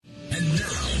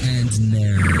And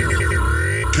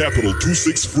now, Capital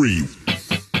 263.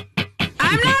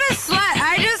 I'm not a slut.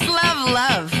 I just love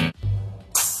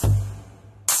love.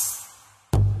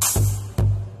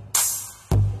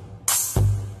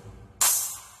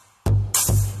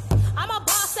 I'm a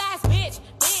boss ass bitch,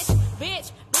 bitch,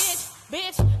 bitch, bitch,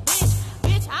 bitch, bitch,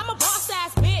 bitch. I'm a boss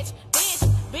ass bitch, bitch,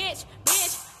 bitch,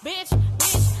 bitch, bitch,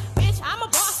 bitch, bitch. I'm a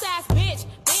boss ass bitch,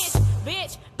 bitch,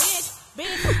 bitch, bitch,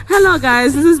 bitch. Hello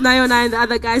guys, this is 909 and the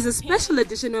other guys, a special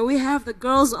edition where we have the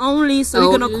girls only, so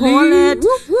we're gonna call it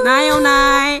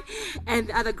 909 and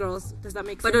the other girls. Does that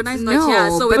make sense? But nice not here,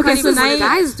 so okay, so the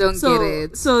guys don't get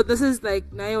it. So this is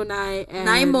like 909 and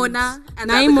Naimona and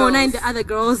the Naimona other and girls. the other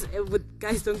girls. With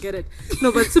guys don't get it.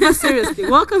 No, but super seriously,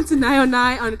 welcome to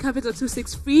 909 on Capital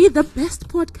 263, the best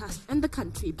podcast in the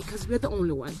country because we're the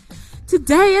only one.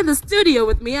 Today in the studio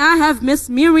with me, I have Miss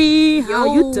Miri.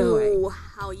 How you doing?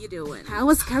 How you doing? How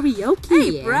was karaoke?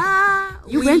 Hey, bruh.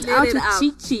 You We went lit out it to up.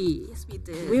 Chi-Chi. Yes, we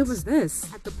did. Where was this?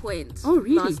 At the Point. Oh,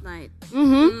 really? Last night.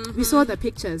 We saw the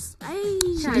pictures. The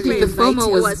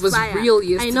FOMO was fire. real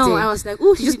yesterday. I know. I was like,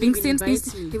 oh, She just being sent these.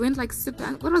 They went like sip.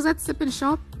 What was that sip and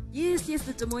shop? Yes,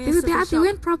 the Demoya They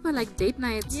went proper like date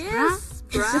nights. Yes,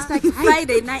 bruh. It's just like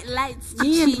Friday night lights.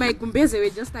 me and my Gumbeze were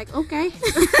just like, okay.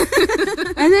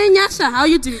 And then Nyasha, how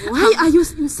you doing? Why are you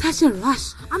in such a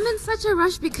rush? I'm in such a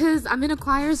rush because I'm in a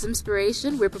choir's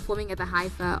inspiration. We're performing at the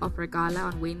Haifa Opera Gala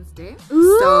on Wednesday.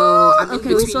 So I'm in Okay,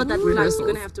 we between saw that plus rehearsals. you're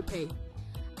gonna have to pay.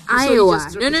 Iowa.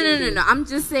 just No. representing. I'm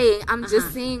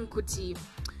just saying, Kuti.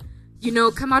 You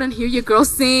know, come out and hear your girl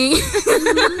sing.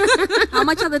 How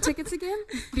much are the tickets again?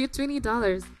 They're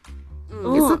 $20.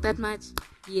 Oh. It's not that much.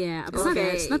 Yeah, It's not-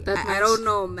 it's not that I much. don't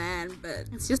know, man, but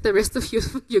It's just the rest of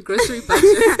your grocery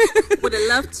budget. would have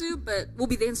loved to, but we'll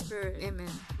be there in spirit. Amen.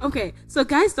 Okay, so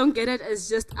guys don't get it. It's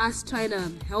just us trying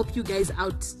to help you guys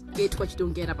out get what you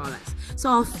don't get about us. So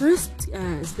our first,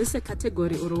 is this a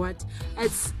category or what?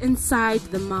 It's inside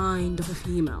the mind of a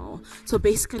female. So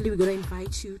basically we're going to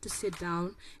invite you to sit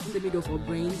down in the middle of our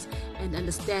brains and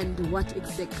understand what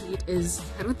exactly it is.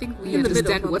 I don't think we In the middle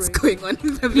understand of what's our going on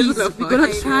in the Please, middle of we're our gonna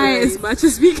life. try as much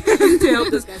as we can to help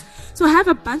those guys. So I have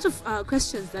a bunch of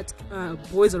questions that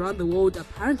boys around the world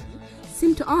apparently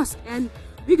seem to ask, and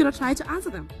we're gonna try to answer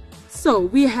them. So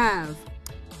we have,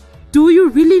 do you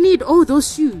really need all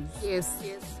those shoes? Yes.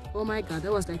 Oh my god,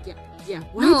 that was like, yeah.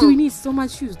 Why No. do we need so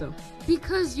much shoes though?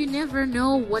 Because you never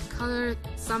know what color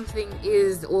something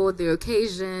is or the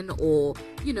occasion or,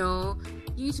 you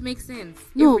need to make sense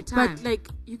No, every time. but like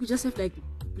you could just have like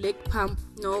black pump,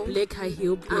 No. black high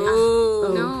heel, black.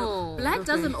 Oh. No. Black Okay.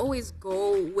 doesn't always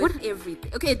go with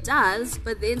everything. Okay, it does,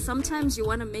 but then sometimes you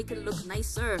want to make it look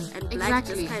nicer, and black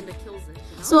Exactly. just kind of kills it.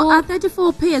 So are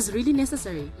 34 pairs really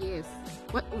necessary? Yes.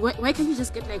 Why can't you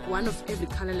just get like one of every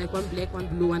color, like one black, one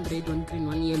blue, one red, one green,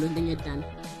 one yellow, and then you're done?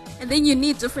 And then you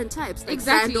need different types, like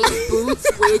Exactly. sandals,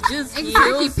 boots, wedges, Exactly.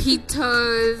 heels. Peep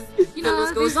toes. You know,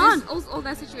 list goes there's on. all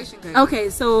that situation going. Okay,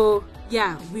 so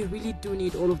yeah, we really do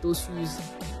need all of those shoes.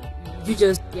 You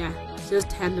just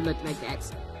handle it like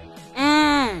that.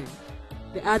 And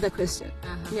the other question,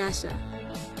 Nyasha,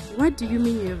 what do you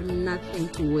mean you have nothing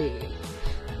to wear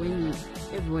when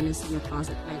everyone is in your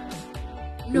closet?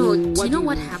 Like, No, what do you know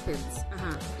what mean? happens?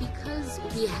 Uh-huh. Because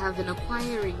we have an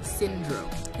acquiring syndrome.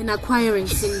 An acquiring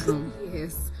syndrome.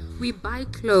 Yes. We buy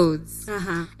clothes.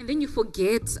 Uh-huh. And then you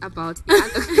forget about the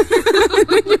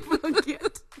other.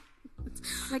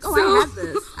 Like, oh, I have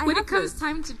this. When it comes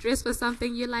time to dress for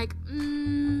something, you're like,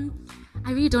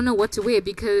 I really don't know what to wear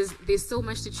because there's so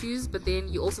much to choose, but then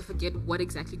you also forget what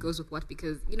exactly goes with what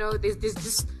because, there's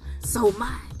just so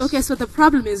much. Okay, so the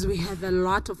problem is we have a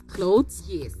lot of clothes.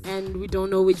 Yes. And we don't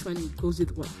know which one goes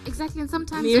with what. Exactly, and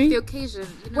sometimes Miri? if the occasion,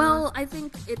 Well, I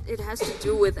think it has to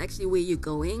do with actually where you're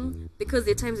going, because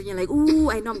there are times when you're like, ooh,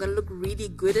 I know I'm gonna look really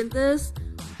good in this,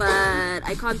 but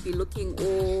I can't be looking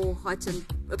all hot and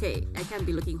okay, I can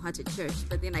be looking hot at church,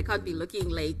 but then I can't be looking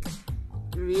like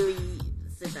really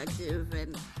seductive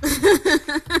and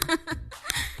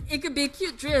it could be a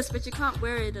cute dress, but you can't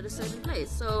wear it at a certain place.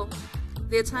 So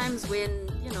there are times when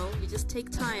you just take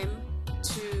time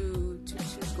to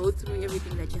go through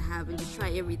everything that you have and you try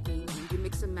everything and you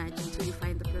mix and match until you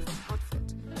find the perfect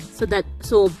outfit.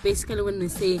 So basically when they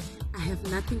say I have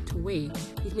nothing to wear,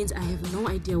 it means I have no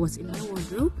idea what's in my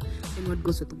wardrobe and what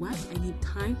goes with what. I need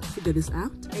time to figure this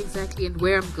out. exactly, and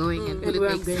where I'm going and will And it where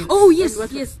make I'm going. sense. Oh yes, And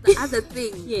what- yes. The other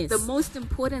thing, Yes. the most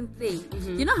important thing.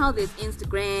 You know how there's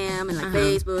Instagram and like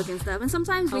Facebook and stuff, and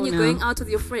sometimes when Oh, you're no. going out with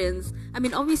your friends, I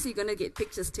mean, obviously you're gonna get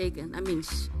pictures taken. I mean,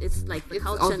 it's like the It's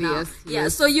culture now. obvious, Yeah,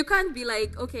 yes. so you can't be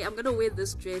like, okay, I'm gonna wear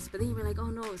this dress, but then you're like, oh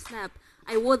no, snap.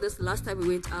 I wore this last time we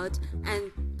went out,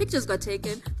 and pictures got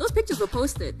taken. Those pictures were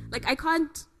posted. Like, I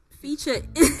can't feature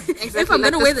if I'm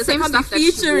like gonna wear this, I same can't be stuff that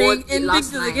she featuring wore in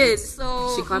last pictures night. again.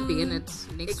 So She can't be in it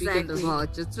next weekend as exactly. well.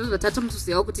 Just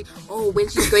oh, when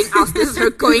she's going out, this is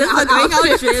her going this is out her going out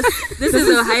outfit. dress. This is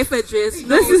her hyper dress.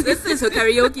 No, this is her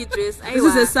karaoke dress. This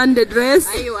is a Sunday dress.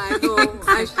 Aiwa, no.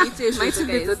 My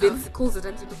two calls it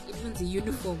until it means a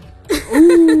uniform.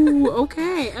 Ooh,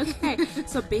 okay.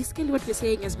 So basically what we're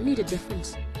saying is we need a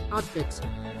different outfit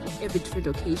for every different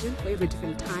occasion, for every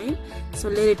different time. So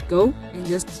let it go and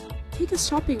just take us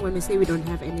shopping when we say we don't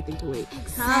have anything to wear.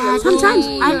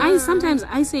 Sometimes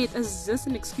I say it as just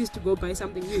an excuse to go buy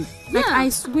something new. Like, I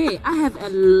swear, I have a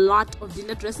lot of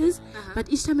dinner dresses, but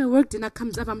each time I work, dinner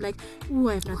comes up, I'm like, ooh,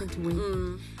 I have nothing to wear.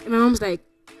 And my mom's like,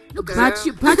 but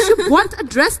you bought a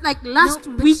dress like last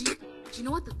week. Do you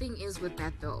know what the thing is with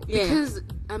that though? Yeah. Because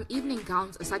evening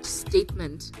gowns are such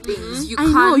statement things. You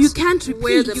can't repeat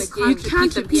wear them You again.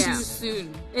 can't repeat Yeah. too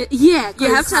soon. You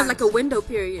have to have like a window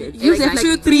period. Use like it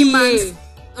like 2-3 3 months. years.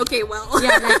 Okay, well.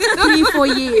 Yeah, like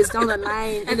 3-4 years down the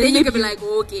line, And then you can be maybe like,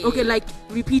 okay. okay, like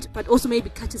repeat, but also maybe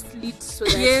cut a slit so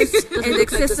that Yes, it doesn't and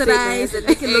look like the same accessorize as- and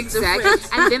make it look Exactly.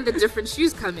 different. And then the different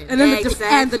shoes come in. and then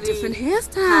Exactly. the different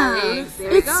hairstyles.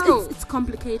 There we go. It's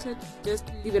complicated. Just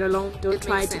leave it alone. Don't It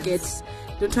try makes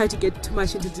to get too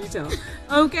much into detail.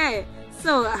 Okay.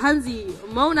 So Hansi,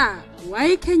 Mona,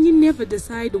 why can you never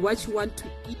decide what you want to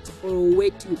eat or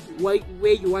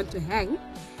where you want to hang?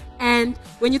 And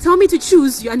when you tell me to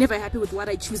choose, you are never happy with what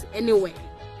I choose anyway.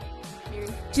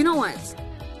 Do you know what?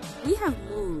 We have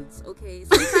moods, okay?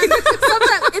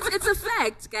 Sometimes it's a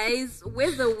fact, guys.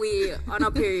 Whether we're on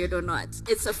our period or not,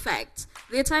 it's a fact.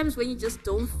 There are times when you just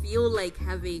don't feel like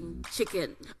having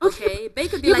chicken, okay? Bae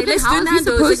could be Yeah, like, but then let's how do is he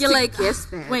Nando's, supposed and you're to like, guess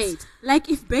that? Wait, like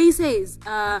if Bae says,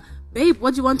 babe,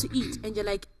 what do you want to eat? And you're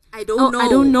like, I don't know. I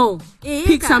don't know. Yeah,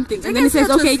 Pick yeah. something. And Like then I he says,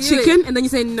 said, okay, just do it. chicken. And then you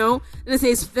say no. Then it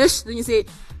says fish. Then you say,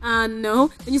 no.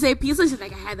 Then you say pizza. She's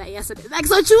like, I had that yesterday. Like,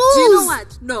 so choose. Do you know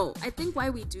what? No, I think why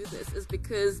we do this is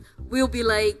because we'll be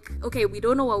like, okay, we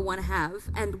don't know what we want to have.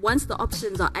 And once the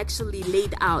options are actually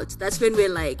laid out, that's when we're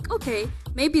like, okay,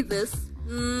 maybe this.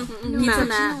 Pizza,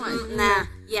 nah.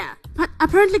 Yeah. But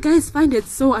apparently guys find it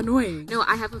so annoying. No,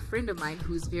 I have a friend of mine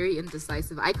who's very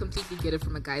indecisive. I completely get it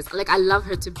from a guy's. Like, I love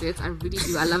her to bits. I really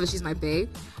do. I love her. She's my bae.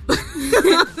 But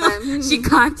she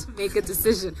can't make a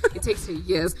decision. It takes her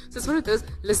years. So it's one of those,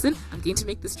 listen, I'm going to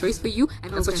make this choice for you,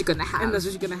 and that's what you're going to have. And that's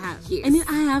what you're going to have. Yes. And then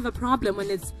I have a problem when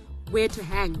it's where to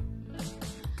hang.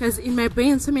 Because in my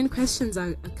brain, so many questions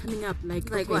are coming up.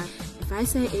 Like okay, what? if I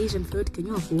say Asian food, can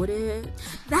you afford it?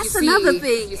 That's You see, another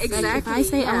thing. you see. Exactly. Like if I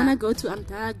say I yeah. want to go to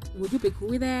Amtag, would you be cool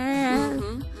with that?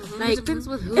 Like, It depends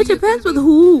with who. It you're depends gonna with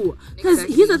be. who. Because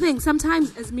Exactly. here's the thing.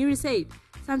 Sometimes, as Miri said,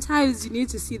 sometimes you need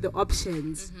to see the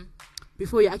options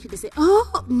before you actually say,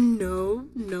 oh,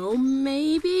 no,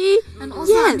 maybe. And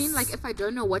also, yes. I mean, like, if I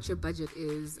don't know what your budget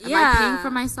is, am I Yeah. paying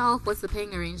for myself? What's the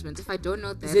paying arrangement? If I don't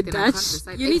know that, Is it then I can't Dutch?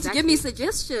 decide. You need to give me Exactly.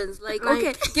 suggestions. Like, Like-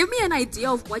 okay, give me an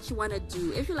idea of what you want to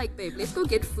do. If you're like, babe, let's go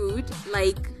get food,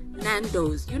 like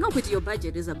Nando's. You know what your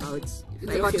budget is about.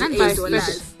 Like about $8.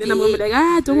 $9. Then I'm going to be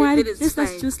like, don't worry, Then it's this fine.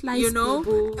 is just like, you know,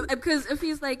 boo. because if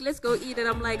he's like, let's go eat, and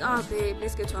I'm like, oh, babe,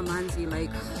 let's get to a manzi. Like,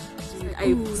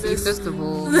 See, first of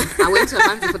all, I went to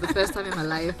Amanzi for the first time in my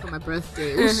life for my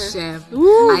birthday. It was shame.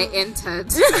 Ooh. I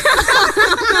entered.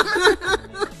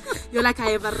 You're like, I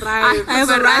have arrived. I have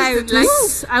arrived. Like, Ooh,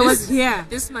 I was here.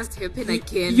 This must happen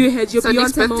again. You had your So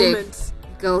next Beyonce birthday, moment.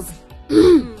 girls.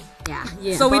 Yeah.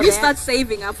 Yeah. so we For need to that. start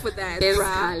saving up for that.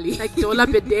 Basically. Like dollar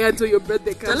per day until your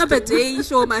birthday comes. Dollar per day,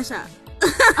 show Masha.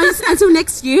 Until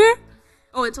next year?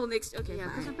 Oh, until next. Okay, Yeah,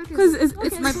 fine. Because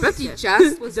it's my birthday Yeah.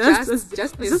 just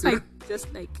just this like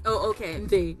just like Oh, okay.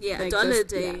 day. Yeah, like dollar a just-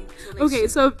 day. yeah. till next Okay, year.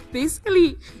 so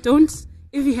basically, don't.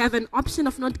 If you have an option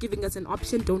of not giving us an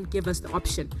option, don't give us the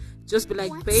option. Just be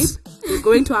like, babe, we're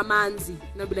going to Amanzi.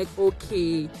 And I'll be like,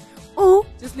 okay. Or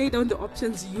just lay down the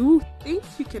options you think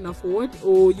you can afford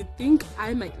or you think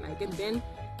I might like, and then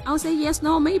I'll say yes,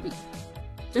 no, maybe.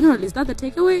 Generally, is that the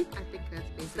takeaway? I think that's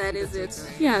basically That is the it.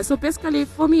 takeaway. Yeah, so basically,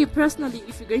 for me personally,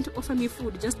 if you're going to offer me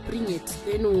food, just bring it.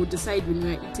 Then we'll decide when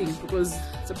we're eating because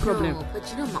it's a problem. No, but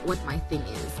you know what my thing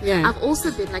is? Yeah. I've also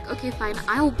been like, okay, fine,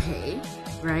 I'll pay,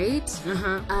 right?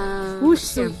 Uh-huh. Oh,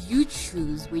 So shit. you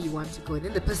choose where you want to go, and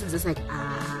then the person's just like,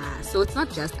 so it's not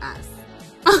just us.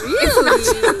 Really?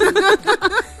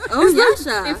 Oh,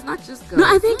 Yasha. It's not just girls. No,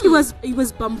 I think it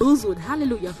was bamboozled.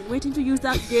 Hallelujah. I've been waiting to use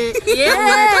that. Yeah.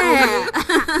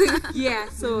 Yeah,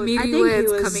 so Maybe I think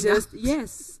words it was coming just out.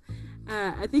 yes.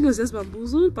 I think it was just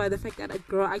bamboozled by the fact that a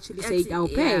girl actually saying I'll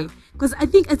yeah. pay. Because I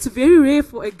think it's very rare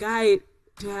for a guy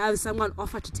to have someone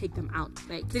offer to take them out.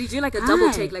 Like, Did he do like a double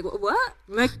Hi. take? Like what?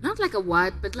 like, Not like a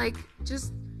what, but like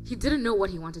just he didn't know what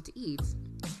he wanted to eat.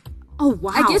 oh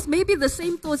wow. I guess maybe the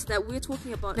same thoughts that we're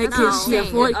talking about Like, now. can she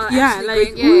afford- are yeah, actually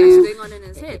like, going on in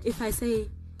his head. if I say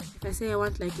I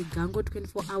want like a Gango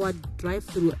 24-hour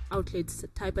drive-through outlets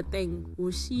type of thing,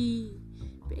 will she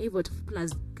be able to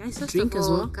plus guys First drink of as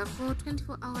all, well? Come for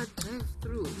 24-hour drive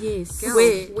through. Yes. Girl,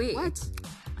 Wait, what?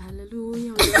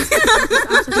 Hallelujah.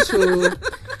 After the show.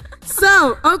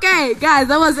 So, okay, guys,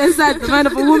 that was Inside the Mind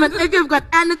of a Woman. If you've got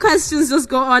any questions, just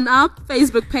go on our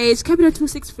Facebook page, Capital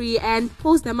 263, and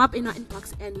post them up in our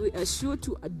inbox, and we are sure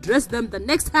to address them the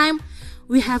next time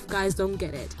we have Guys Don't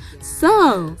Get It. Yes.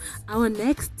 So, our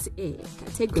next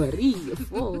category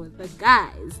for the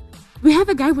guys, we have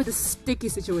a guy with a sticky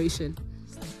situation.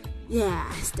 Yeah,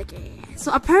 sticky.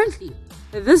 So, apparently,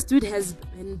 this dude has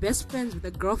been best friends with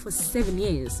a girl for 7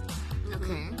 years.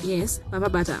 Okay. Yes, Baba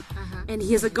Bata. Uh-huh. And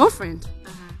he has a girlfriend.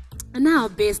 Uh-huh. And now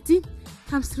Bestie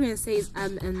comes through and says,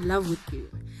 I'm in love with you.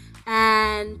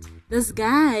 And this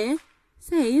guy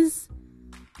says,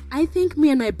 I think me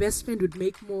and my best friend would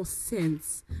make more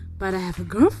sense, but I have a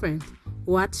girlfriend.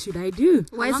 What should I do?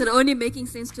 Why is it only making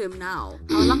sense to him now?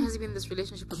 How long has he been in this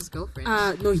relationship with his girlfriend?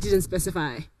 No, he didn't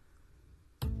specify.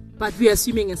 But we're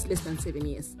assuming it's less than 7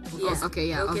 years. Yeah. Okay,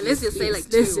 yeah. Okay, let's just say Yes,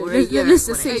 like let's- 2 or a let's- year. let's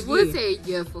just say- whatever. We'll say a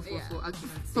year for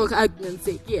argument's sake. For argument's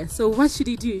sake, yeah. So what should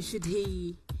he do? Should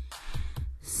he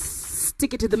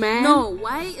stick it to the man? No,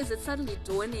 why is it suddenly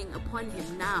dawning upon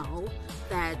him now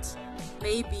that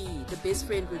maybe the best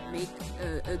friend would make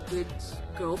a good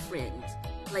girlfriend?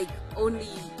 Like, only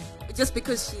just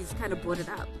because she's kind of brought it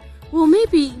up. Well,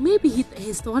 maybe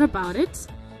he's thought about it,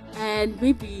 and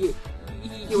maybe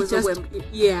he was a just, wimp.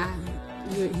 Yeah,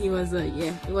 he was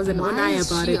he was an Why one-eye is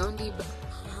about she it. only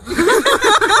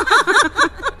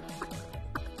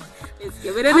Let's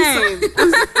give it a name.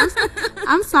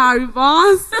 I'm sorry,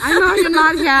 boss. I know you're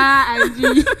not here, and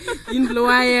you in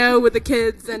Loaya with the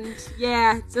kids, and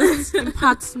yeah, just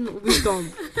impart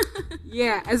wisdom.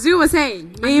 Yeah, as you were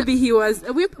saying, maybe he was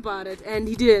a wimp about it, and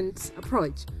he didn't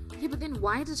approach. Yeah, but then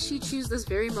why did she choose this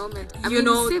very moment? I You mean,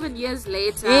 know- 7 years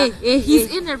later, He's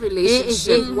he's in a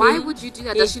relationship. Why eh, would you do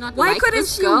that? Does she not Why like couldn't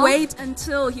this she girl? wait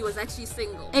until he was actually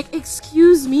single?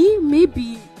 Excuse me,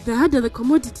 maybe the harder the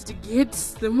commodity to get,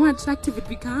 the more attractive it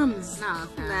becomes. Nah,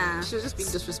 fam. Nah. She was just being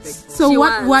disrespectful. So She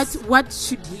what was. what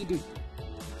should he do?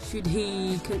 Should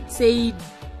he say,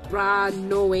 "Bruh,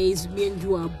 no ways, me and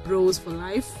you are bros for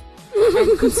life,"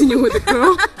 and continue with the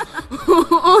girl,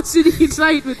 or should he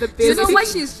try it with the You best? know what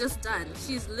she's just done?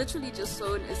 She's literally just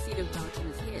sown a seed of doubt in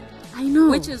his head. I know.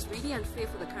 Which is really unfair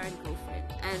for the current girlfriend.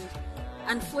 And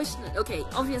unfortunately, okay,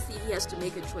 obviously he has to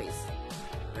make a choice,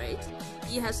 right?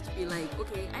 He has to be like,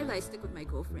 okay, either I stick with my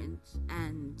girlfriend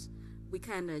and we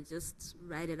kind of just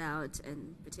ride it out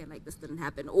and pretend like this didn't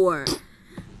happen, or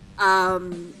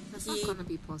That's he not gonna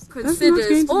be possible. That's not considers,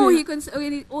 going to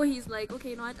be- or he's like,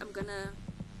 okay, you know what, I'm gonna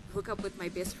hook up with my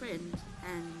best friend,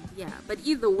 and yeah. But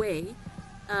either way,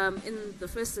 in the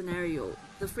first scenario,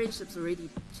 the friendship's already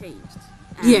changed.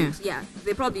 And Yeah.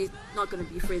 they're probably not going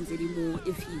to be friends anymore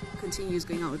if he continues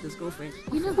going out with his girlfriend.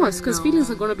 You Of never course, because know. feelings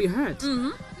are gonna be hurt.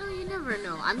 No, you never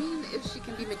know. I mean, if she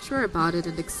can be mature about it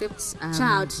and accept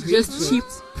Child, she rejection. just cheap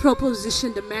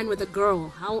propositioned a man with a girl.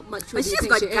 How much But do you she's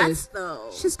think got she guts, is? though.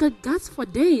 She's got guts for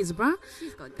days, bruh.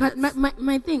 She's got But guts.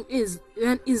 my thing is,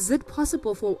 then is it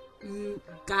possible for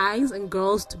guys and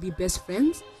girls to be best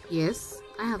friends? Yes,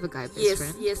 I have a guy best yes,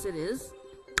 friend. yes, it is.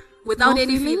 Without No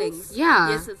any feelings? feelings. Yeah.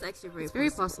 Yes, it's actually very It's very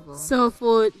possible. possible. So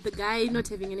for the guy not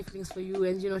having any feelings for you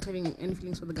and you not having any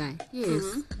feelings for the guy. Yes.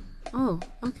 Oh,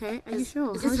 okay. Are you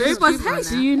sure? It's How very do you- possible. Mona?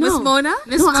 Do you Miss know? Mona?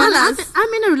 Miss No, Mona?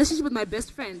 I'm in a relationship with my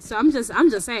best friend, so I'm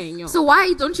just saying, yo. So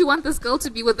why don't you want this girl to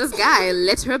be with this guy?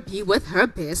 Let her be with her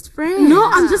best friend.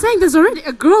 no, I'm just saying there's already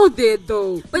a girl there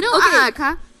though. But no, okay.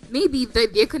 Ka, maybe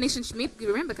their connection. Maybe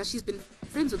remember, because she's been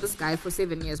friends with this guy for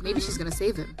 7 years. Maybe she's gonna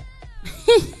save him.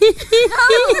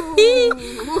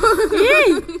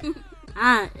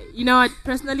 You know what?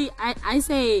 Personally, I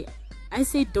say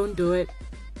don't do it.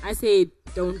 I say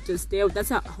don't just stay.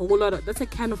 That's a whole lot of. That's a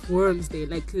can of worms there.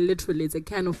 Like literally, it's a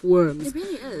can of worms. It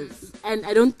really is. And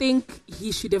I don't think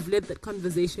he should have let that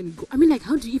conversation go. I mean, like,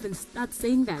 how do you even start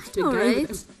saying that to a All guy?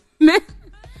 right. Man,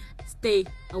 stay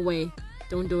away.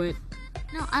 Don't do it.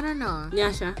 No, I don't know.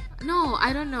 Nyasha. No,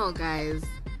 I don't know, guys.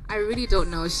 I really don't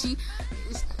know.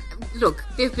 Look,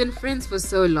 they've been friends for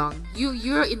so long.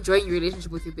 You're enjoying your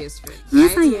relationship with your best friend.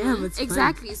 Yes, right? I am. It's fun.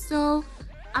 Exactly. So,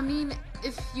 I mean,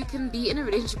 if you can be in a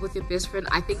relationship with your best friend,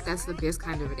 I think that's the best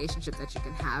kind of relationship that you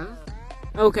can have.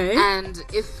 Okay. And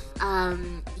if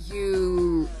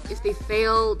they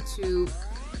fail to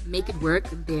make it work,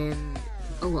 then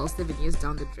 7 years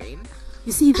down the drain.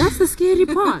 You see, that's the scary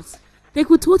part. They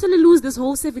could totally lose this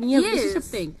whole 7-year Yes. relationship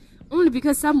thing. Only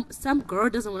because some girl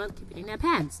doesn't want to keep it in her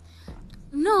pants.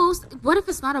 No, what if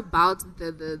it's not about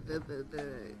the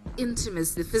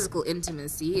intimacy, the physical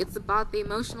intimacy? It's about the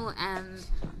emotional and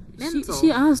mental.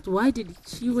 She asked, why did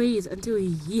she wait until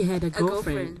he had a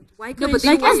girlfriend? Why No, couldn't but she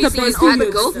then like, when as you the say best all thing the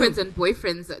you girlfriends and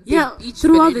boyfriends, they've Yeah, each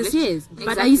through been all in these relationships. years.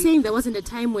 But are you saying there wasn't a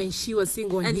time when she was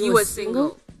single and he was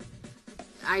single?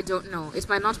 I don't know. It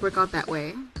might not work out that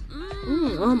way.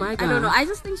 Oh my god. I don't know. I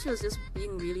just think she was just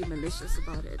being really malicious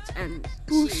about it, and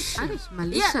Oh, she. shit.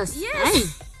 Malicious.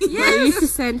 Yes. Yes.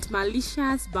 Maleficent,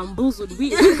 malicious, bamboozled.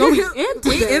 We're going into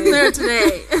We in that. there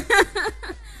today.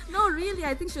 No, really,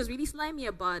 I think she was really slimy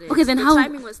about it. Okay, then the how-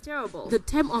 timing was terrible. The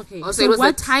time, okay. Also, it was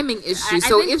what, a timing issue. I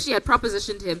So think- if she had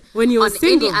propositioned him When he was on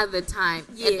single. any other time,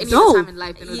 at Yes. any No. other time in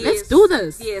life, then it would Let's do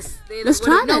this. Yes, then Let's it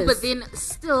try would've- this. No, but then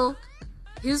still,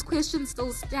 his question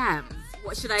still stands.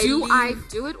 What should I Do leave? I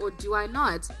do it or do I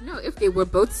not? No, if they were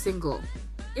both single.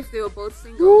 If they were both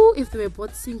single. Ooh, if they were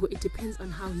both single, it depends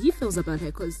on how he feels about her.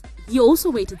 Because he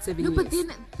also waited 7 No, years. but then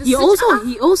the he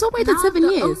also waited now 7 the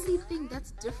years. only thing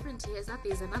that's different here is that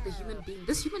there's another human being.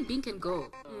 This human being can go.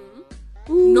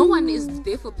 Ooh. No one is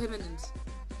there for permanent.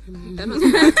 That was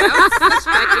such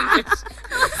bad English.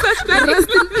 Such bad rest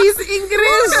in peace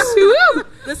English.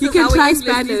 This You is can how try English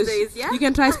these Spanish. days, yeah? You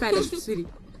can try Spanish, sweetie.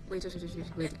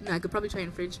 Wait. No, I could probably try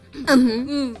in French.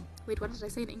 Wait, what did I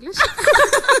say in English?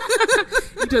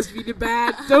 It was really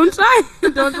bad. Don't try.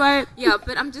 Don't try it. Yeah,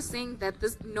 but I'm just saying that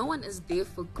no one is there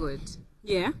for good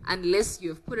Yeah. unless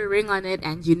you've put a ring on it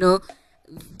and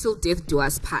till death do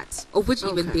us part. Of which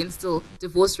even Okay. then still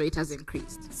divorce rate has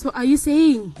increased. So are you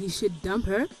saying he should dump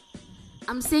her?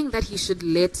 I'm saying that he should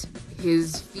let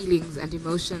his feelings and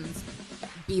emotions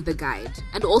be the guide,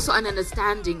 and also an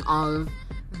understanding of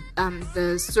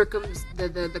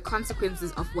the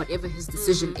consequences of whatever his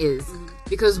decision is.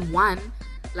 Because one,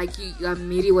 like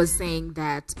Miri was saying,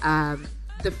 that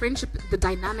the friendship, the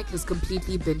dynamic has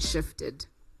completely been shifted.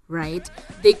 Right?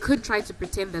 They could try to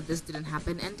pretend that this didn't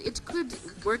happen, and it could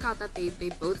work out that they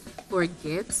both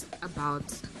forget about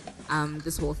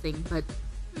this whole thing. But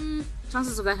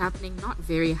chances of that happening, not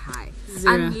very high.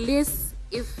 Zero. Unless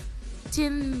if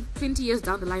 10, 20 years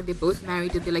down the line they're both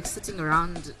married and they're like sitting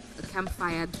around a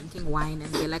campfire drinking wine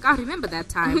and they're like, I remember that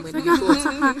time when we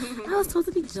thought. I was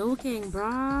totally joking,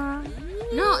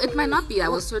 bruh. No, it might not be. I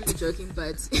was totally joking,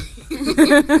 but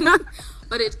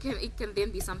but it can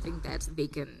then be something that they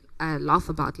can laugh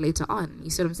about later on. You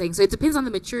see what I'm saying? So it depends on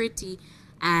the maturity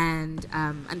and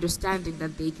understanding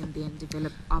that they can then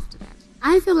develop after that.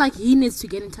 I feel like he needs to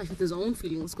get in touch with his own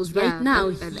feelings because Yeah, right now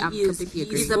and I'm completely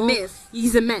agree. He's a mess.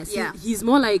 He's a mess. Yeah. He's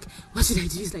more like, what should I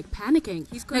do? He's like panicking.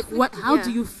 He's like, conflicted, how yeah.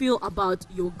 do you feel about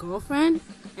your girlfriend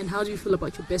and how do you feel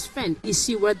about your best friend? Is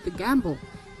she worth the gamble?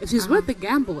 If she's worth the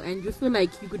gamble and you feel like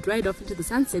you could ride off into the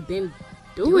sunset, then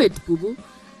do it, boo boo.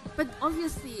 But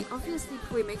obviously,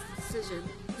 before he makes the decision,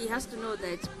 he has to know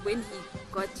that when he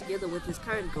got together with his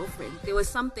current girlfriend, there was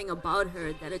something about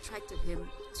her that attracted him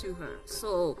to her.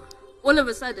 So all of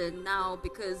a sudden now,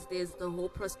 because there's the whole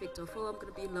prospect of, I'm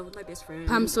gonna be in love with my best friend.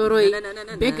 Pamsoroi,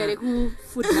 No. beggar who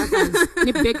food lovers.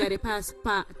 Ne beggar pass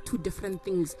pa two different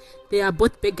things. They are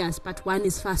both beggars, but one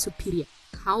is far superior.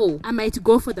 How? I might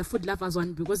go for the food lovers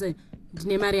one because and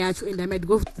I might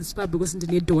go to the spa because I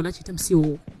need dollar chitam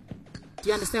CEO. Do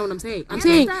you understand what I'm saying? I'm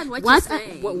saying understand what you're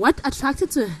saying. what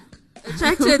attracted to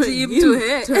Attracted him to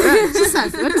her. to her.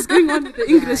 Jesus, what is going on with the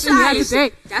English in here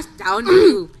today? That's down to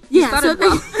you. You Yeah, so started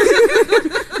well.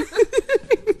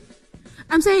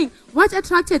 I'm saying what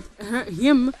attracted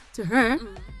him to her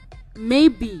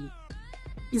maybe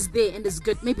is there and is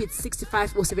good. Maybe it's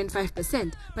 65 or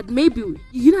 75%. But maybe,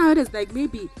 you know how it is, like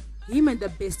maybe him and the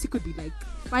bestie could be like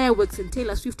fireworks and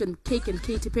Taylor Swift and cake and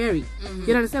Katy Perry.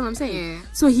 You understand what I'm saying? Yeah.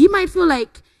 So he might feel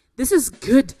like this is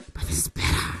good, but this is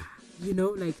better. You know,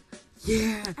 like,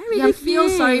 yeah. I really feel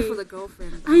sorry for the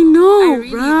girlfriend. I know, I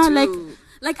really bruh. do.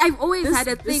 Like I've always had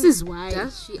a thing. This is why.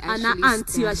 Does she Ana actually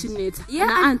auntie stand? washinetha. Yeah,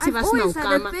 Ana I've auntie always had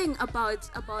a vasinokama. thing about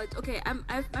okay,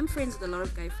 I'm friends with a lot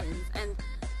of guy friends, and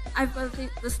I've got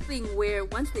this thing where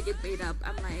once they get paid up,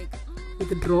 I'm like,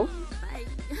 Withdraw. bye.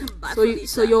 Bye, So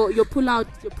Felicia. your pull out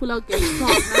gets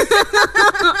strong.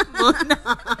 Huh?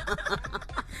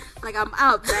 like I'm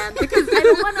out, man, because I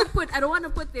don't want to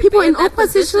put their People pay in that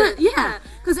opposition, position. yeah.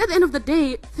 Because at the end of the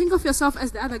day, think of yourself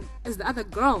as the other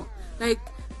girl. Like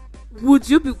would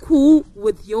you be cool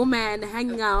with your man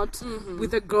hanging out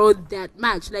with a girl that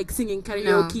much, like singing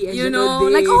karaoke and You you're know, not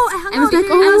there? like, oh, I hung and it's out like,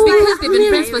 here. oh, And it's because they've been yeah.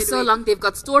 friends for so long, they've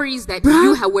got stories that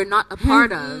Bruh. were not a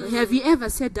part of. Have you ever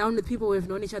sat down with people who have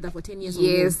known each other for 10 years or more?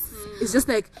 Yes. It's just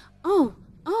like, oh,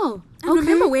 And okay.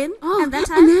 remember when? Oh, and that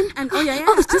time? and then, oh yeah.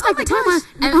 oh, it's just like the time I,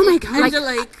 And oh my it- god. like- you're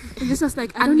like, And it's just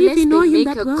like, I don't Unless even know they him make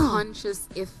that a well. conscious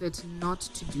effort not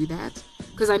to do that,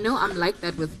 because I know I'm like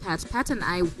that with Pat. Pat and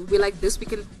I, we're like this. We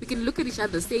can look at each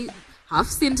other, say half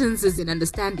sentences, and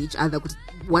understand each other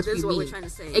what This we is what mean. we're trying to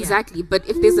say, yeah. Exactly. But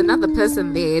if there's another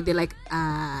person there, they're like,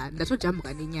 that's what I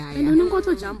don't go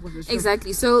to jump with the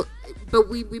exactly. So, but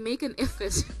we make an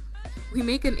effort. We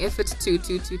make an effort to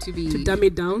be to dumb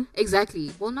it down.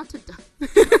 exactly. Well, not to dumb,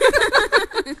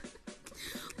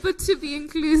 but to be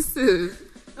inclusive.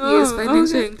 Yes,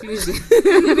 financial okay. inclusion.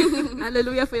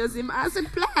 Hallelujah for your Zim asset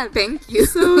plan. Thank you.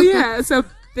 So yeah, so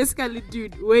basically,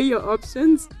 dude, weigh your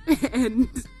options and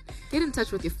Get in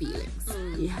touch with your feelings.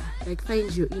 yeah, like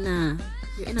find your inner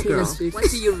Girl. Taylor Swift. what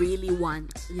do you really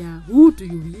want? Yeah, who do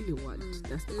you really want?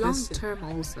 That's the Long question. term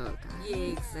also, guys. Yeah,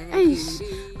 exactly.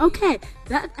 Eish. Okay,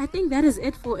 I think that is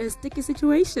it for a sticky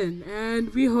situation, and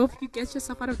we hope you get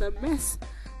yourself out of the mess.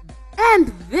 And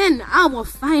then our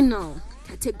final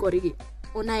category,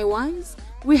 Onai wise,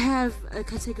 we have a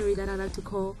category that I like to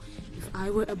call "If I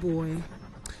Were a Boy."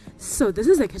 So this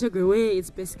is a category where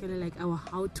it's basically like our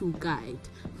how-to guide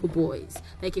for boys.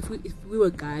 Like if we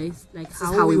were guys, like is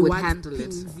how we would want handle it.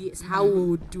 things, yes, how we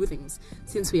would do things.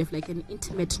 Since we have like an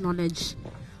intimate knowledge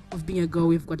of being a girl,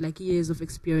 we've got like years of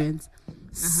experience.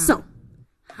 So,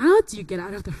 how do you get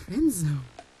out of the friend zone?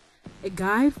 A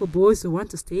guide for boys who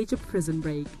want to stage a prison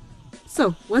break.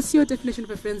 So, what's your definition of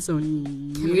a friend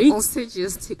zone? Can we also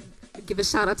just give a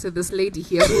shout out to this lady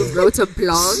here who wrote a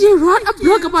blog? She wrote a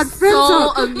blog about friend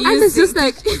So zone, and it's just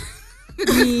amusing. like,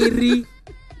 Miri,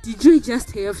 did you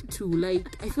just have to? Like,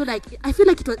 I feel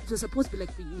like it was supposed to be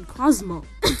like in Cosmo.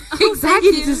 Exactly.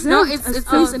 It deserves No, a it's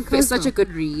space in it's such Cosmo. a good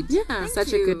read. Yeah.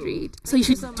 Such a good read. So you Thank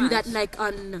you should so do that much. like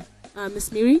on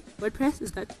Miss Miri WordPress.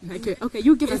 Is that okay?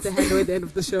 You give us the handle at the end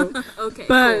of the show. Okay,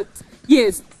 But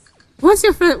yes, what's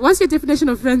your definition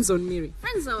of friend zone, Miri?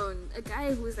 friend zone, a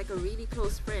guy who is like a really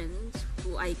close friend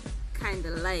who I kind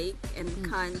of like and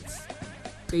can't.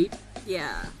 Wait,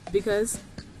 Yeah. because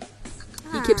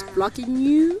he keeps Ah. blocking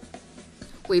you.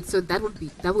 Wait, so that would be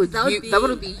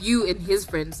you in his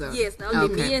friend zone. Yes, that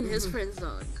would be Okay. me in his friend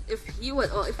zone. If he was,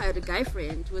 or if I had a guy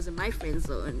friend who was in my friend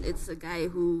zone, it's a guy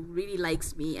who really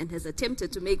likes me and has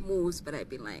attempted to make moves, but I've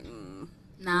been like,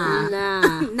 Nah.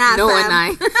 nah, No fam. and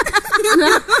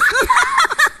I.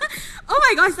 Oh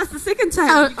my gosh, that's the second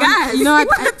time, you guys. You know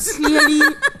what?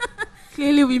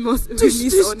 Clearly we miss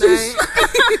Onai.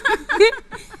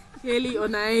 Clearly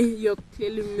Onai, you're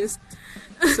clearly missed.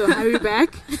 So hurry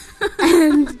back.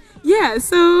 And yeah,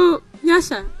 so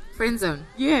Nyasha, Friend zone.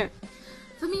 yeah.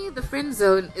 For me, the friend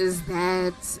zone is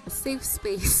that safe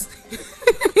space.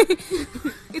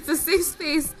 It's a safe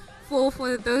space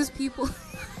for those people.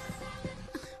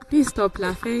 Please stop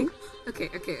laughing. Okay.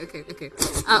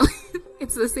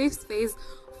 It's a safe space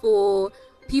for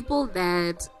people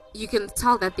that you can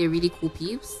tell that they're really cool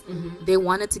peeps. They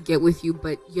wanted to get with you,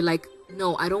 but you're like,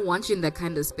 no, I don't want you in that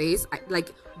kind of space.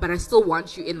 But I still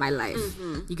want you in my life.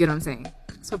 You get what I'm saying?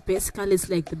 So basically it's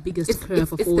like the biggest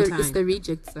curve of all time. It's the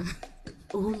reject zone.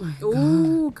 Oh my god.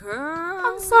 Oh, girl.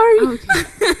 I'm sorry.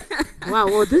 Okay. Wow,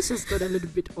 well this just got a little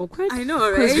bit awkward. I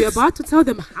know, Because right? we're about to tell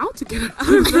them how to get out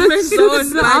of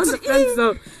the friend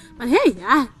zone. But hey,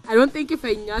 I don't think if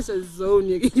in Nyasha's zone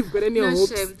you've got any No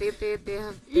hopes. shame. They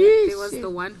was Yeesh. the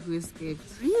one who escaped.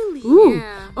 Really? Ooh.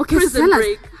 Yeah. Okay, so Prison tell us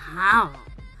break.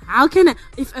 how can I,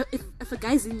 if a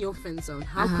guy's in your friend zone,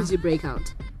 how could you break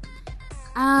out?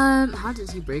 How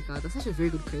did he break out? That's such a very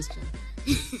good question.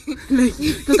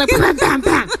 Because like bam, bam,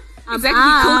 bam.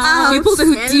 Exactly. He pulled a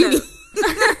Hello. Houdini.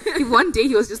 One day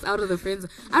he was just out of the friend zone.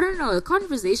 I don't know. The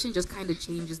conversation just kind of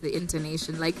changes the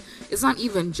intonation. Like, it's not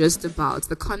even just about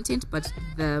the content, but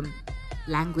the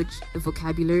language, the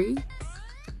vocabulary, like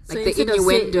the instead of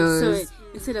innuendos.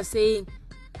 instead of saying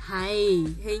hi,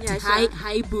 Hey, Nyasha.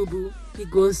 hi, boo boo, he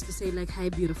goes to say like hi,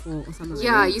 beautiful, or something.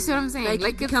 Yeah, like you see what I'm saying? that.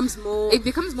 Like it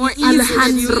becomes more easy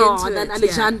Alejandro into than it, yeah.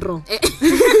 Alejandro.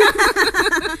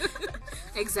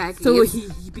 Exactly. So It's-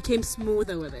 he became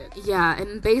smoother with it. yeah,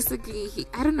 and basically,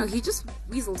 I don't know, he just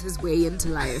weaseled his way into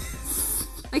life.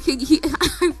 Like,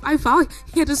 I found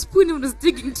he had a spoon and was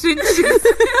digging trenches.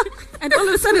 And all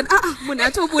of a sudden,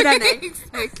 munato budane.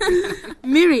 Exactly.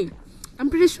 Miri, I'm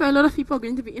pretty sure a lot of people are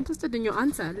going to be interested in your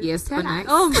answer. Yes, Tell Onai. us.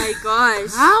 Oh my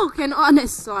gosh. How can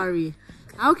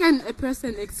how can a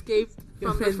person escape Your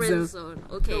From the friend friend zone. zone.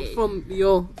 Okay. No, from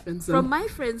your friend zone. From my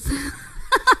friends.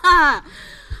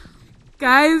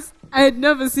 Guys, I had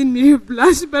never seen Miri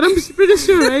blush, but I'm pretty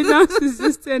sure right now she's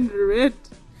just turned red.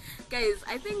 Guys,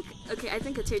 I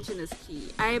think attention is key.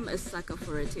 I am a sucker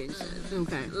for attention.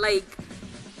 Okay. Like,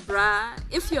 bruh,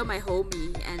 if you're my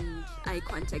homie and I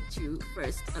contact you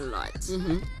first a lot,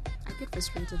 I get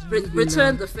frustrated.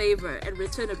 return the favor and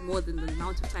return it more than the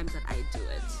amount of times that I do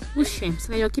it. Who's shame?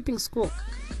 So you're keeping score.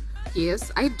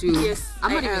 Yes, I do. Yes,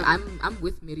 I'm I not even. am. I'm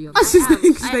with Miri on I that. just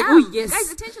think it's I like, am. oh yes.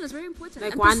 Guys, attention is very important.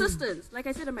 Like and one- persistence. Like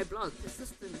I said in my blog,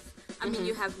 persistence. I mean,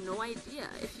 you have no idea.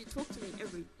 If you talk to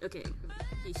me okay,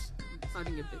 he's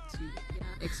sounding a bit too,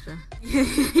 Extra.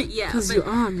 yeah. Because but- you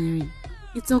are, Mary.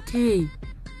 It's okay.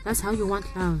 That's how you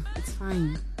want love. It's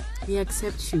fine. We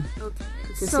accept you. Okay.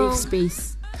 It's a So- safe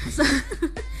space.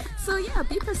 So yeah,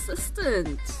 be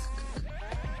persistent.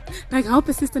 Like, how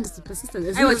persistent is persistent?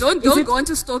 Is Anyway, it- don't is it- go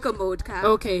into stalker mode, Cam.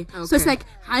 Okay. So it's Okay. like,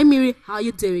 hi Miri, how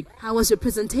you doing? How was your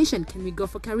presentation? Can we go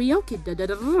for karaoke? Da, da,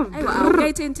 da, da, da. I'll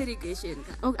get interrogation.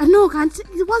 Oh, no, can't.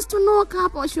 He wants to know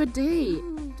about your day.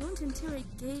 Don't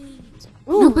interrogate.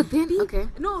 Oh, No, but then okay.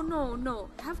 No.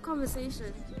 Have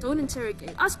conversation. Don't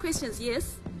interrogate. Ask questions,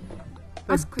 yes.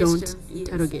 but Ask don't questions, yes.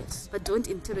 interrogate. But don't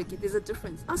interrogate. There's a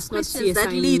difference. Ask not questions that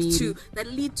CSI lead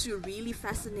meeting. to really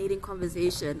fascinating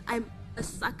conversation. I'm a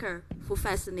sucker for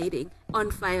fascinating,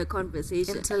 on fire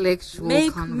conversation. Intellectual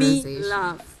Make conversation. me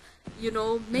laugh.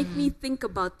 Make me think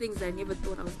about things I never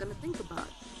thought I was gonna think about.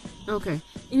 Okay.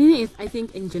 I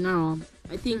think in general,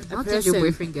 I think a How did your person.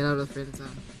 boyfriend get out of friend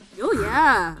zone? Oh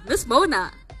yeah, Miss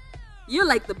Mona, you're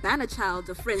like the banner child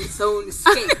of friend zone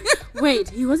escape. Wait,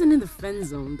 he wasn't in the friend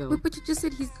zone though. But you just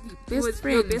said he's the was best your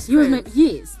friend. best He was my friend.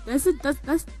 yes.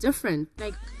 That's different.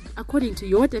 Like according to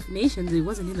your definitions, he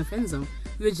wasn't in the friend zone.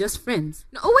 We were just friends.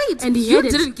 No, oh wait, And he you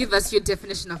hadn't- didn't give us your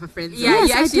definition of a friend zone. Yeah, Yes,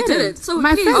 you I actually didn't. didn't. So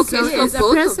my please, friend okay, zone so is a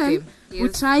both of person them. who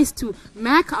Yes. tries to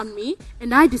mac on me,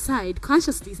 and I decide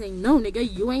consciously saying, "No, nigga,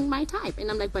 you ain't my type."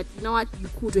 And I'm like, "But you know what? You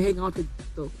cool to hang out with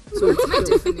though." So That's my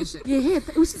definition. yeah,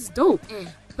 which is dope. Eh.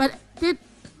 But that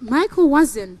Michael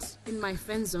wasn't in my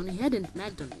friend zone. He hadn't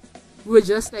met on me. We were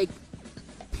just like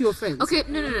pure friends. Okay,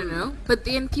 no. But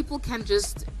then people can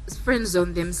just friend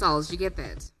zone themselves. You get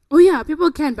that? Oh yeah, people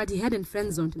can, but he hadn't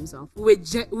friend zoned himself. We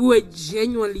were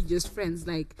genuinely just friends.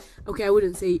 Like, okay, I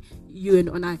wouldn't say you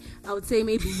and I would say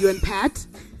maybe you and Pat.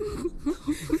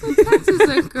 Pat is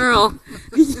a girl.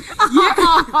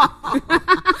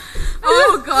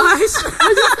 oh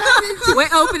gosh,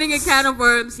 we're opening a can of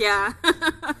worms. Yeah.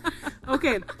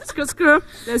 Okay, screw.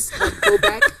 Let's go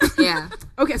back. Yeah.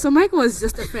 Okay, so Michael was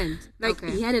just a friend. Like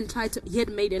Okay. he had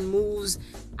made any moves.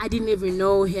 I didn't even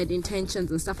know he had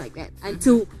intentions and stuff like that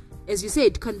until, as you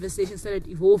said, conversation started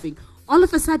evolving. All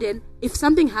of a sudden, if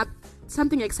something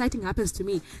exciting happens to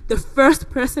me, the first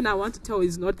person I want to tell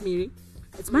is not Miri,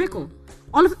 it's Michael.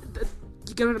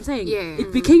 You get what I'm saying? Yeah.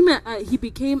 It became he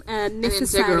became a An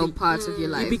necessary integral part of your He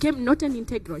life. became not an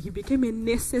integral. He became a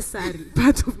necessary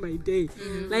part of my day.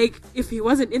 Like if he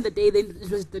wasn't in the day, then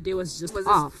the day was just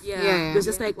off. Yeah. It was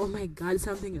just like, oh my god,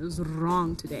 something is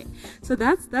wrong today. So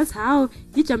that's how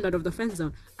he jumped out of the friend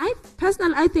zone. I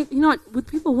think with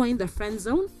people who are in the friend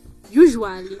zone,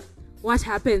 usually what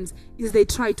happens is they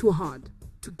try too hard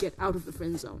to get out of the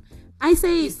friend zone. I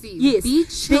say You see, yes. be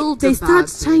chilled They start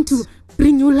about trying it. to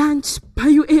bring you lunch, buy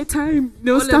you airtime,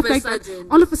 All stuff of a like that. sudden.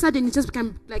 All of a sudden, it just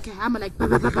became like a hammer, like ba,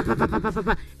 ba, ba, ba, ba, ba, ba, ba,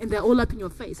 ba, and they're all up in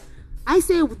your face. I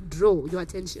say withdraw your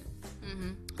attention.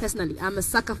 Personally, I'm a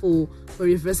sucker for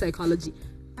reverse psychology.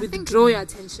 Withdraw your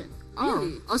attention.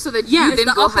 Oh. Also that Yeah, you then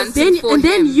the go opposite. hunting for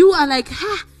Then him. you are like,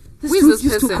 ha, this Where's dude this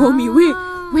used to person? call me.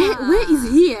 Where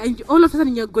is he? And all of a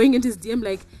sudden you're going into his DM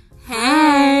like,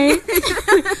 hey,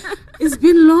 it's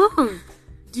been long.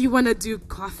 Do you want to do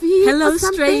coffee? Hello, or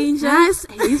something? stranger. Yes,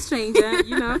 hey,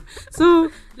 stranger.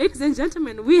 So, ladies and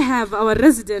gentlemen, we have our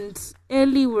resident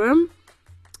early worm,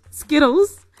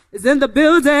 Skittles, is in the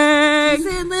building. He's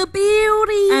in the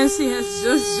building. And she has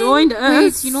just joined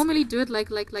us. Wait, you normally do it like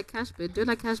Cashbid. Do it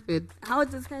like Cashbid. How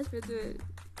does Cashmere do it?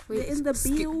 Wait, They're in the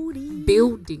ski- building.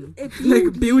 Building.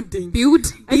 like building.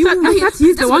 Building. I thought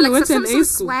he's the That's one like who went to some an sort A of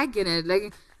school. swag in it.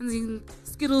 Like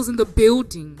Skittles in the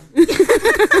building.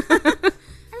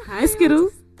 Hi,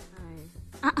 Skittles.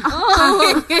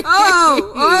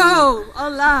 Oh,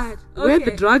 Lord. Where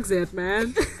the drugs at,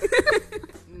 man?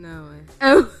 No.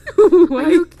 Oh,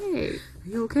 Are you okay? Are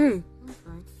you okay?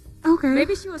 Okay.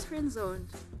 Maybe she was friend zoned.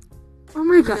 Oh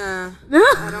my god. Nah,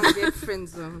 I don't get friend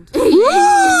zoned.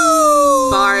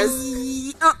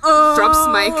 Bars. Drops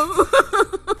mic.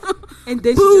 And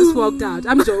then she just walked out.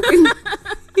 I'm joking.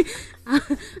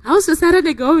 How's your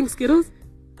Saturday going, Skittles?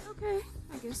 Okay,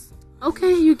 I guess.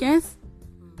 Okay, you guess.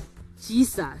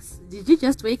 Jesus, did you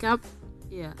just wake up?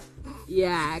 Yeah.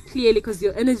 Yeah, clearly, because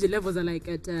your energy levels are like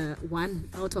at 1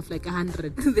 out of like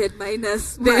 100. That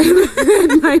minus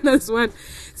Then minus 1.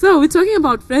 So we're talking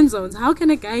about friend zones. How can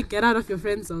a guy get out of your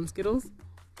friend zone, Skittles?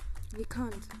 You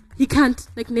can't. He can't,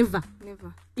 like never.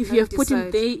 Never. If I you have put him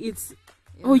decide. there, it's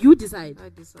Yeah. oh, you decide I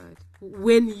decide.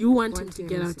 when you want him Want to him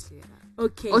get to out. get out.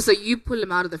 Okay. Also, you pull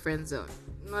him out of the friend zone.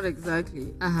 Not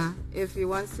exactly. If he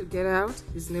wants to get out,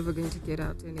 he's never going to get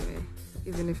out anyway.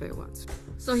 Even if he wants to.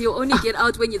 So he'll only get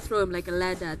out when you throw him like a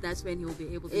ladder. That's when he'll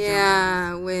be able to jump.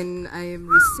 Yeah, when I am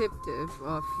receptive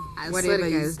of I whatever swear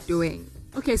to he's God. doing.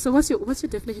 Okay, so what's your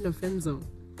definition of friend zone?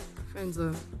 Friend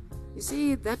zone. You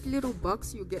see that little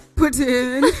box you get put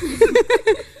in?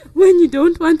 When you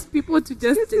don't want people to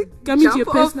just come into your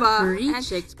Jump personal. over.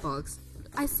 Rechecked box.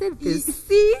 I said You this.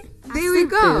 see? There we said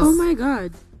go. Oh my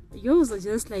god, yours are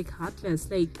just like heartless,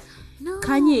 like No.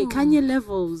 Kanye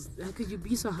levels. How could you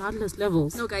be so heartless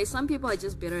levels? No, guys, some people are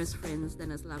just better as friends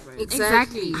than as lovers.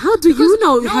 Exactly. How do you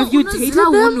know? Have you dated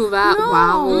them?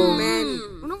 Wow. Oh man.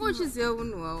 Unokuchiziva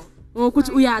unhu. Oh,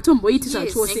 kuti uya tomboitiswa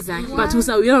Yes, chose, exactly. but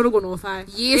usawira unogonofa.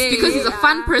 Yes, because he's a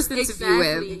fun person to be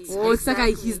Exactly. with. Oh, it's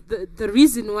like he's the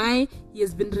reason why he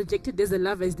has been rejected as a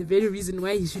lover is the very reason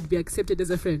why he should be accepted as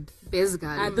a friend. Best Are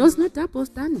guy. those not double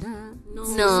standard?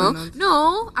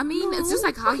 No. I mean, it's just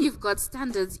like how you've got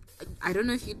standards. I don't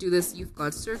know if you do this. You've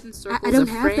got certain circles I don't of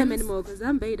have friends. them anymore because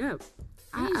I'm paid up.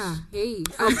 Hey.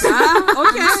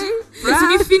 Okay. Let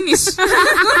me finish.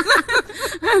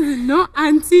 No,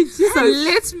 auntie, Jesus.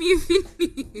 Let me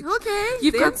finish. Okay.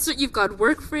 You've got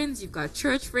work friends. You've got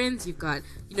church friends. You've got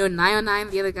 909,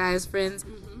 the other guy's friends,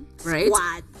 right?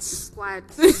 Squad.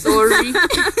 Sorry.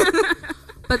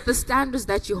 But the standards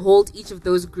that you hold each of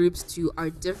those groups to are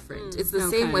different. It's the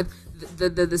same with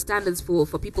the standards for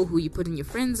people who you put in your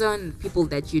friend zone, people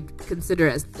that you'd consider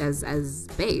as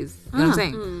baes. You know what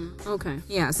I'm saying? Okay.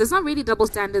 Yeah. So it's not really double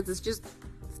standards. It's just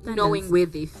knowing where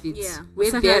they fit. Yeah.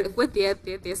 With So their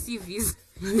CVs.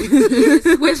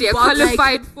 What they're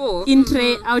qualified for. In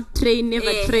tray, out tray,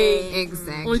 never tray.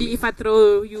 Exactly. Only if I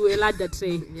throw you a ladder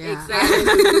tray. Yeah.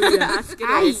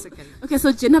 Exactly. Okay,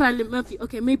 so generally,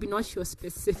 maybe not your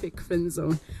specific friend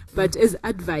zone, but as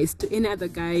advice to any other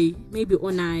guy, maybe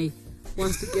Onai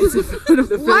wants to get in front of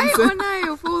the friend Why zone.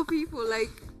 Onai of all people? Like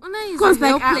Onai is 'Cause, a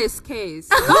like, helpless case.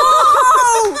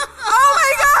 Oh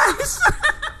my gosh!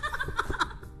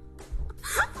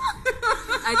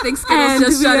 I think Skittles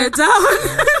just shut it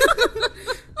down.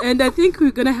 And I think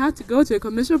we're gonna have to go to a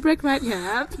commercial break right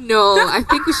here. No, I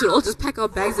think we should all just pack our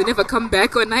bags and never come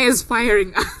back, or Naya's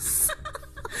firing us.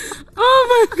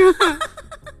 Oh my god!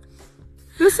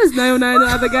 This is 909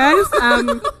 other guys.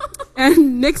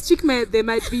 And next week there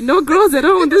might be no girls at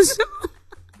all on this show.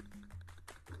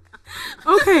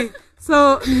 Okay,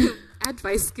 so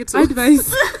Advice, Skittles.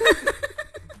 advice.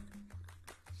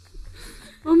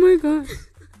 Oh my god.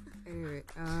 Anyway,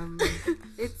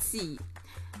 let's see.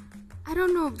 I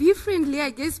don't know. Be friendly, I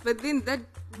guess, but then that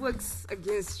works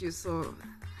against you. So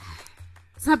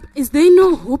Sab, is there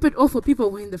no hope at all for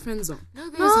people who are in the friend zone? No,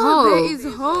 there's no, hope. there is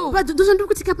hope.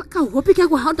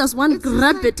 But how does one It's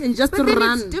grab like- it and just but then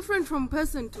run? it's different from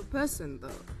person to person,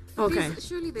 though. Okay.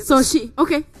 Surely there's So let's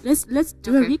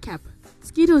do a Okay. recap.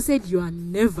 Skido said you are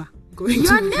never going You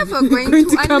to are never going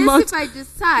to, come unless out. if I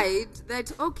decide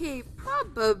that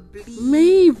probably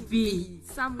Maybe.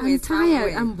 somewhere. I'm tired.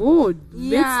 somewhere. I'm bored.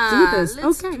 Yeah, Let's do this.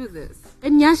 Let's Okay. do this.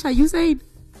 And Yasha, you said.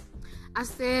 I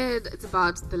said it's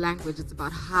about the language. It's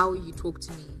about how you talk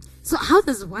to me. So how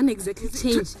does one exactly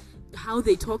change how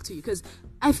they talk to you? Because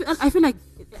I feel like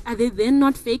are they then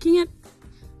not faking it?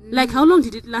 Like how long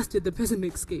did it last till the person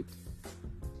escaped?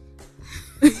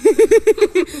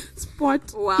 Spot.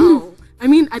 Wow. I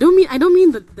mean I don't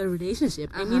mean the relationship.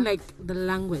 I mean like the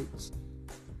language.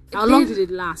 How long did it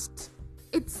last?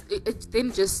 It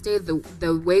didn't just stay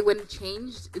the way when it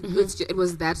changed. It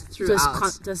was that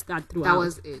throughout. Just that throughout. That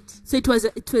was it. So it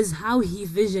was how he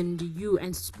visioned you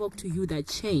and spoke to you that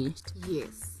changed.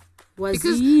 Yes. Was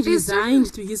Because he there's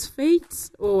resigned to his fate,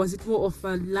 or was it more of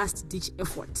a last ditch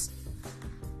effort?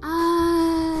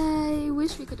 I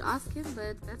wish we could ask him,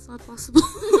 but that's not possible.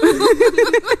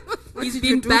 He's did been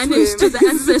you do to banished to him? the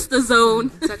ancestor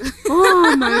zone.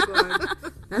 Oh my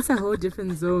god, that's a whole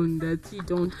different zone that you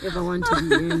don't ever want to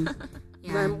be in.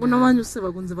 Yeah, Like,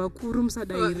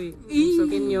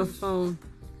 in your phone.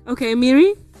 Okay,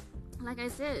 Miri. Like I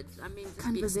said, I mean, just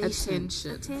Conversation.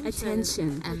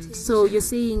 Attention. And so you're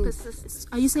saying, Persistence.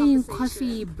 are you saying Conversation.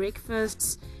 coffee,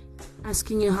 breakfast,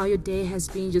 asking you how your day has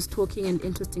been, just talking and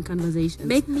interesting conversations?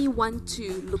 Make me want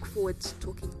to look forward to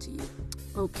talking to you.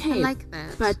 Okay. I like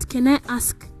that. But can I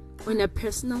ask, on a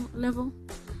personal level,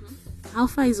 how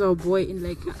far is our boy in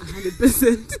like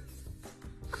 100%?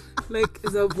 Like,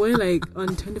 is our boy like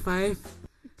on 25?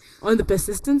 On the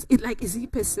persistence? Is he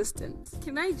persistent?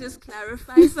 Can I just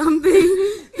clarify something?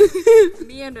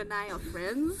 Me and I are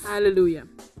friends. Hallelujah.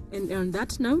 And on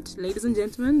that note, ladies and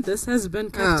gentlemen, this has been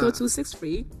Capital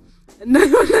 263. And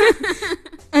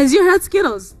as you heard,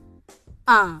 Skittles.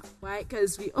 Why?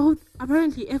 Because we all,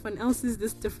 apparently everyone else sees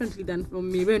this differently than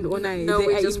from me. And Onai, No, they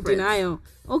we're are just in friends. denial.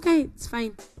 Okay, it's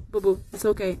fine. Boo, it's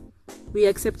okay. We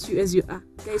accept you as you are.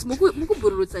 Guys, muku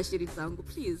burutsa shiri zangu,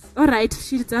 please. Alright,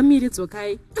 it's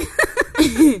okay.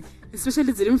 Especially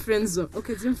it's in friend zone.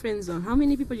 Okay, it's in friend zone. How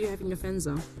many people do you have in your friend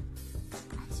zone? I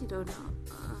actually don't know.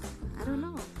 I don't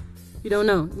know. You don't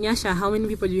know. Nyasha, how many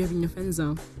people do you have in your friend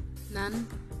zone? None.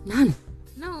 None.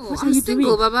 No, What I'm are you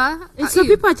single, doing? Baba. And so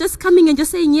people are just coming and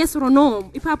just saying yes or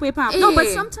no. Ipap. No, but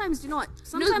Hey. sometimes, you know what? No,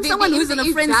 Sometimes the someone who's in a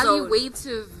friend zone.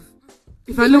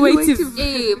 Evaluative.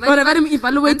 Eh, Or a very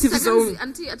evaluative zone.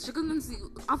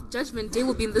 Of judgment day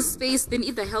will be in this space, then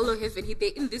either hell or heaven.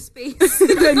 They're in this space. In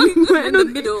the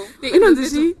middle. They're in the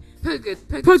middle.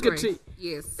 Purgatory.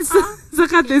 Yes.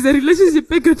 Zakat, there's a relationship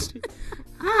purgatory.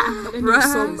 Thank you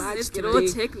so Bruh, much. let's get all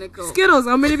today. technical. Skittles,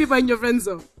 how many people are in your friend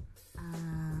zone?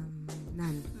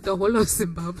 None. The whole of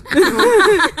Zimbabwe.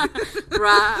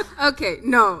 Bruh. Okay,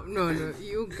 no.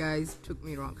 You guys took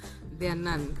me wrong. There are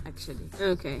none, actually.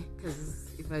 Okay.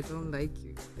 Because if I don't like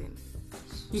you, then...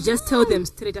 You just tell them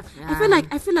straight up.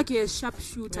 I feel like you're a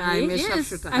sharpshooter. Yeah, I'm a eh?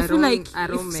 sharpshooter. I feel like I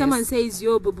don't if mess. someone says,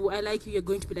 yo, boo, I like you, you're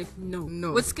going to be like, no.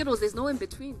 No. With Skittles, there's no in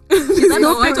between. There's no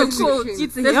no better quote.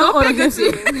 It's There's hell no or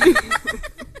purgatory. heaven.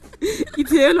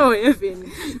 It's hell or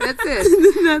heaven. That's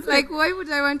it. That's Like, why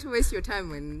would I want to waste your time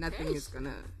when nothing is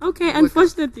gonna... Okay, work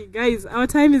unfortunately, guys, our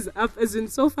time is up. It's been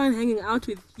so fun hanging out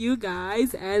with you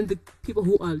guys and the people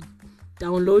who are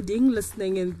downloading,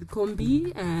 listening in the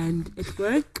combi and at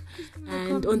work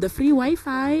and on the free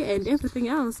Wi-Fi and everything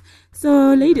else.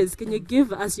 So, ladies, can you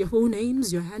give us your full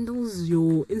names, your handles,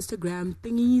 your Instagram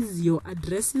thingies, your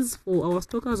addresses for our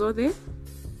stalkers out there?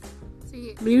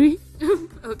 See, Miri?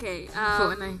 Okay.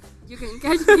 for an eye. You can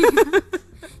catch me.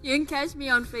 You can catch me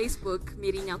on Facebook,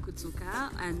 Miri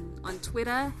Nyakutsuka, and on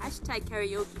Twitter,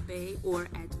 #KaraokeBay or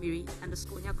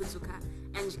 @Miri_Nyakutsuka.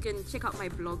 And you can check out my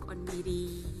blog on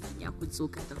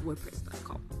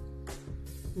mirinyakutsuka.wordpress.com.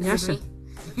 Nyasha.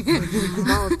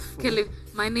 Kelly,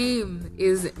 my name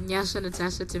is Nyasha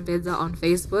Natasha Timbedza on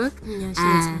Facebook. Nyasha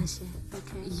And- Natasha.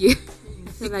 Okay. Yeah.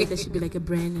 I feel like that should be like a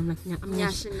brand. I'm like, I'm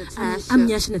Nyasha. Nyasha Natasha. I'm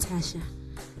Nyasha Natasha.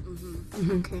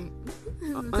 Okay.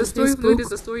 On The story Facebook.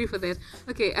 is a story for that.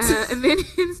 Okay, and then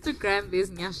Instagram is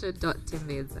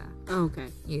nyasha.timbedza. Okay.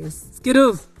 Yes.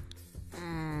 Skittles.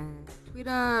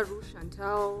 Twitter, Ru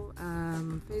Chantal,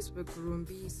 Facebook,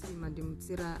 Rumbi, Simandi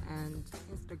Mutsira, and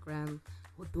Instagram,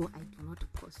 although I do not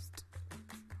post.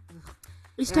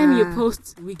 Each time you Yeah.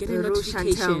 post, we get a The Ru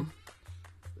notification. Chantal.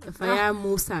 Fire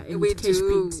Musa and We Cash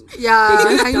do. Beat. Yeah, They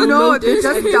just I know. download They it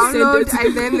just and they send download it to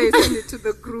and then they send it to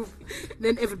the group.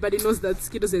 Then everybody knows that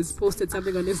Skittles has posted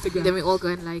something on Instagram. Then we all go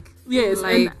and like, Yes,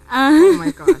 Like, and, oh my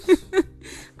gosh.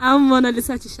 I'm Mona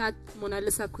Lisa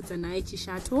Kutanai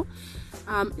Chishato.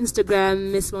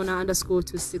 Instagram Miss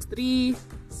Mona_263.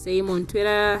 Same on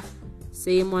Twitter.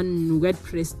 Same on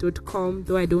WordPress.com.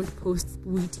 Though I don't post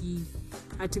witty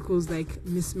articles like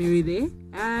Miss Mary there.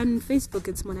 And Facebook,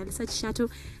 it's Mona Lisa Chishato.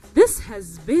 This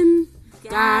has been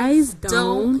Guys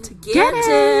Don't Get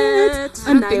It.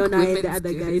 And Onai, the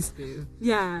other guys.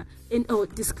 Yeah. And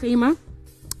disclaimer.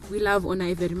 We love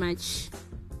Onai very much.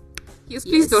 yes,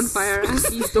 please don't fire us.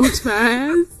 Please don't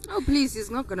fire us. Oh, please, he's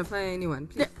not going to fire anyone.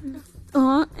 Please.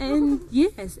 Oh, and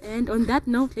yes, and on that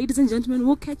note, ladies and gentlemen,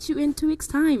 we'll catch you in 2 weeks'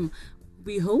 time.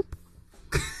 We hope.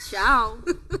 Ciao.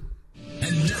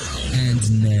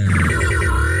 And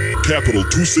now. Capital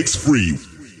 263